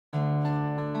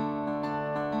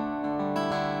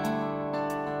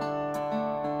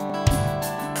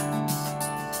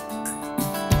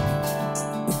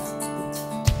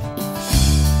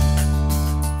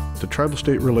Tribal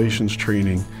State Relations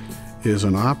training is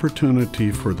an opportunity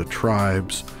for the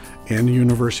tribes and the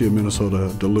University of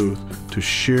Minnesota Duluth to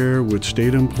share with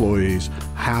state employees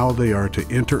how they are to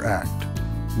interact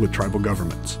with tribal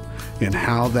governments and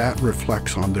how that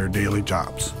reflects on their daily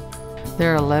jobs.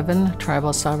 There are 11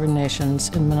 tribal sovereign nations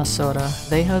in Minnesota.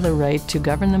 They have the right to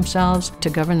govern themselves, to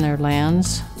govern their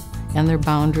lands and their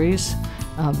boundaries,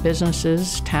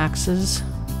 businesses, taxes.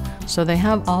 So they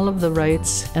have all of the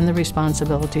rights and the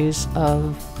responsibilities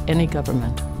of any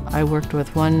government. I worked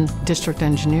with one district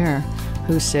engineer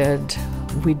who said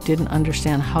we didn't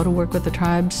understand how to work with the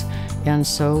tribes, and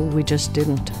so we just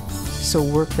didn't. So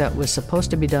work that was supposed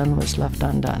to be done was left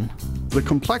undone. The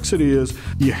complexity is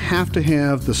you have to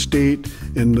have the state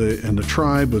and the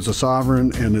tribe as a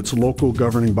sovereign and its local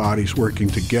governing bodies working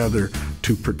together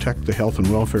to protect the health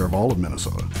and welfare of all of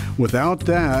Minnesota. Without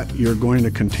that, you're going to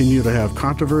continue to have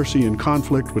controversy and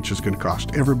conflict, which is going to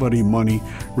cost everybody money,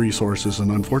 resources,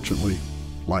 and unfortunately,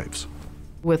 lives.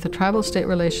 With the Tribal State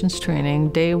Relations training,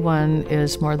 day one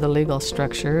is more the legal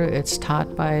structure. It's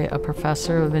taught by a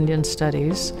professor of Indian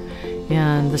Studies.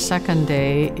 And the second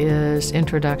day is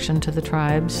introduction to the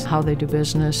tribes, how they do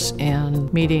business,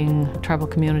 and meeting tribal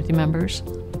community members.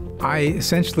 I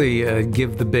essentially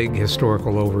give the big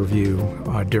historical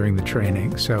overview during the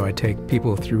training. So I take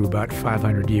people through about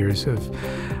 500 years of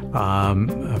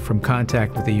from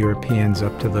contact with the Europeans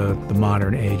up to the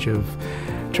modern age of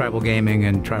tribal gaming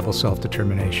and tribal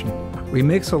self-determination. We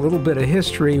mix a little bit of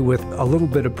history with a little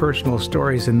bit of personal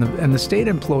stories, and the state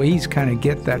employees kind of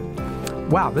get that,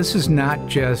 wow, this is not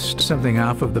just something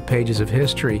off of the pages of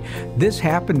history. This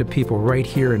happened to people right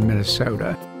here in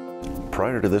Minnesota.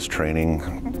 Prior to this training,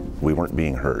 we weren't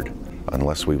being heard.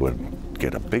 Unless we would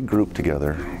get a big group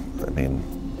together, I mean,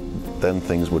 then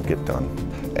things would get done.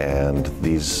 And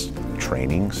these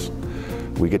trainings,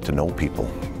 we get to know people.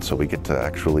 So we get to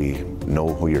actually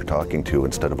know who you're talking to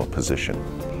instead of a position.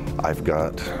 I've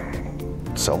got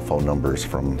cell phone numbers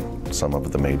from some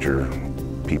of the major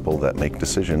people that make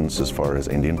decisions as far as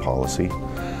Indian policy,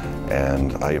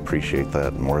 and I appreciate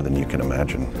that more than you can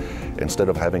imagine. Instead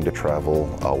of having to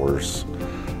travel hours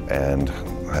and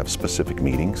have specific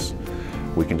meetings,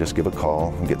 we can just give a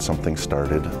call and get something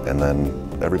started, and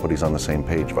then everybody's on the same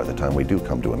page by the time we do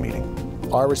come to a meeting.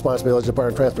 Our responsibility as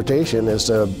Department of Transportation is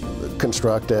to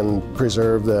construct and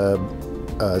preserve the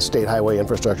state highway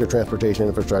infrastructure, transportation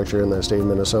infrastructure in the state of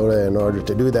Minnesota. In order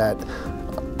to do that,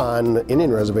 on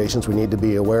Indian reservations, we need to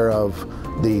be aware of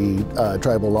the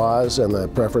tribal laws and the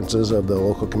preferences of the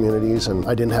local communities, and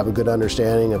I didn't have a good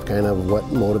understanding of kind of what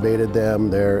motivated them,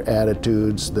 their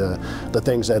attitudes, the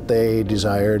things that they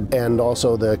desired, and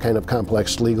also the kind of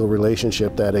complex legal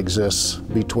relationship that exists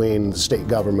between the state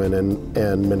government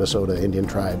and Minnesota Indian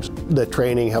tribes. The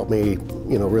training helped me,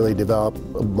 really develop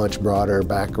a much broader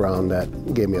background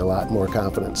that gave me a lot more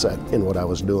confidence in what I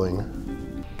was doing.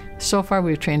 So far,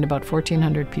 we've trained about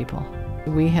 1,400 people.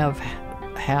 We have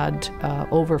had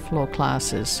overflow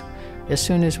classes. As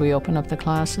soon as we open up the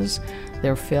classes,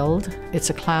 they're filled.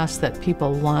 It's a class that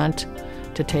people want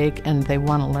to take and they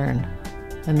want to learn,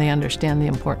 and they understand the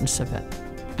importance of it.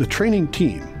 The training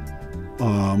team,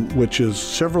 which is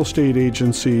several state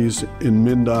agencies in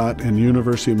MnDOT and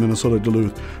University of Minnesota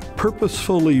Duluth,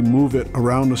 purposefully move it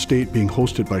around the state being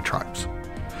hosted by tribes.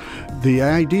 The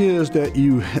idea is that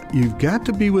you've got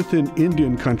to be within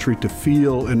Indian country to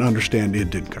feel and understand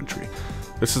Indian country.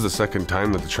 This is the second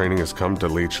time that the training has come to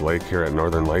Leech Lake here at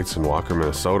Northern Lights in Walker,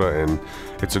 Minnesota, and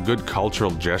it's a good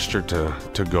cultural gesture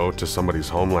to go to somebody's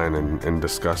homeland and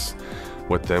discuss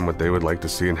with them what they would like to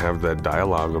see and have that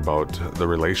dialogue about the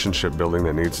relationship building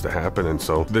that needs to happen. And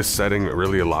so this setting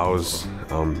really allows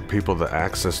people the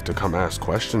access to come ask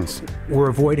questions. We're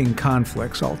avoiding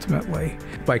conflicts ultimately.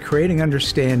 By creating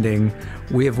understanding,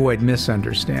 we avoid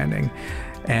misunderstanding.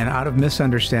 And out of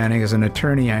misunderstanding, as an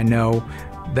attorney, I know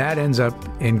that ends up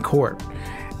in court.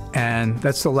 And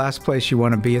that's the last place you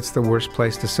want to be. It's the worst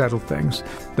place to settle things.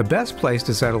 The best place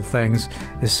to settle things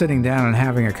is sitting down and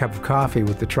having a cup of coffee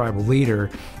with the tribal leader,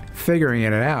 figuring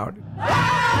it out.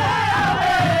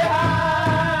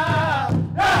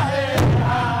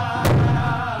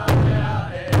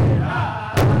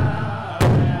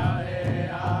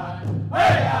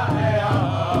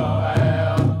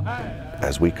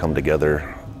 As we come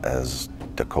together as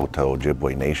Dakota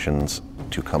Ojibwe nations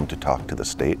to come to talk to the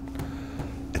state,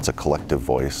 it's a collective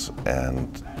voice,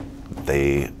 and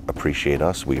they appreciate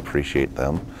us, we appreciate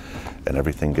them, and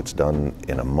everything gets done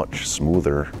in a much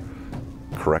smoother,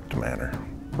 correct manner,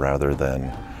 rather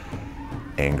than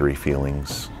angry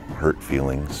feelings, hurt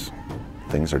feelings.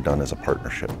 Things are done as a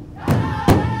partnership.